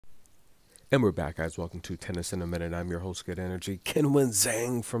And we're back, guys. Welcome to Tennis in a Minute. I'm your host, Good Energy. Qinwen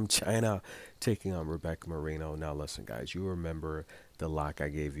Zheng from China taking on Rebecca Marino. Now, listen, guys, you remember the lock I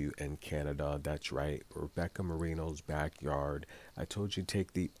gave you in Canada. That's right, Rebecca Marino's backyard. I told you to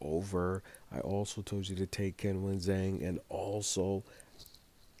take the over. I also told you to take Qinwen Zheng, and also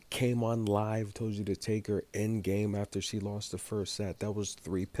came on live, told you to take her in game after she lost the first set. That was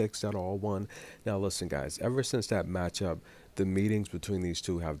three picks that all won. Now, listen, guys, ever since that matchup, the meetings between these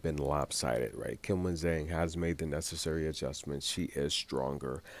two have been lopsided, right? Kim Zhang has made the necessary adjustments. She is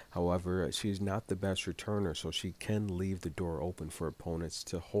stronger. However, she's not the best returner, so she can leave the door open for opponents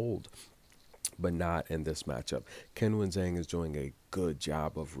to hold, but not in this matchup. Qinwen Zhang is doing a good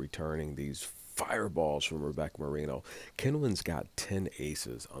job of returning these fireballs from Rebecca Marino. Qinwen's got 10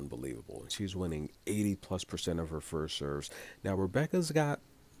 aces, unbelievable, and she's winning 80+% of her first serves. Now Rebecca's got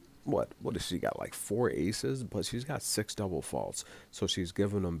what has she got, like four aces, but she's got six double faults, so she's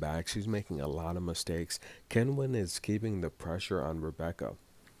giving them back. She's making a lot of mistakes. Qinwen is keeping the pressure on Rebecca.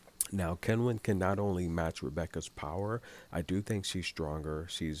 Now, Qinwen can not only match Rebecca's power, I do think she's stronger.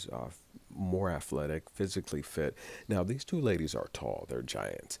 She's more athletic, physically fit. Now, these two ladies are tall. They're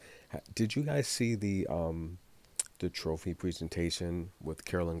giants. Did you guys see the trophy presentation with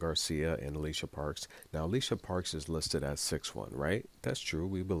Carolyn Garcia and Alicia Parks? Now, Alicia Parks is listed as 6'1", right? That's true.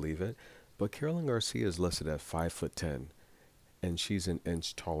 We believe it. But Carolyn Garcia is listed at 5'10", and she's an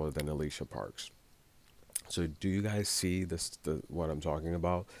inch taller than Alicia Parks. So do you guys see what I'm talking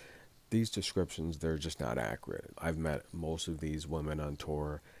about? These descriptions, they're just not accurate. I've met most of these women on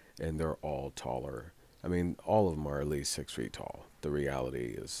tour, and they're all taller. I mean, all of them are at least 6 feet tall. The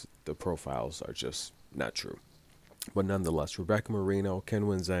reality is the profiles are just not true. But nonetheless, Rebecca Marino,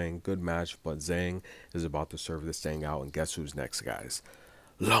 Qinwen Zhang, good match, but Zhang is about to serve this thing out, and guess who's next, guys?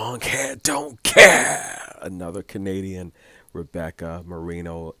 Long hair don't care. Another Canadian. Rebecca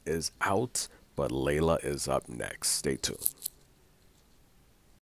Marino is out, but Layla is up next. Stay tuned.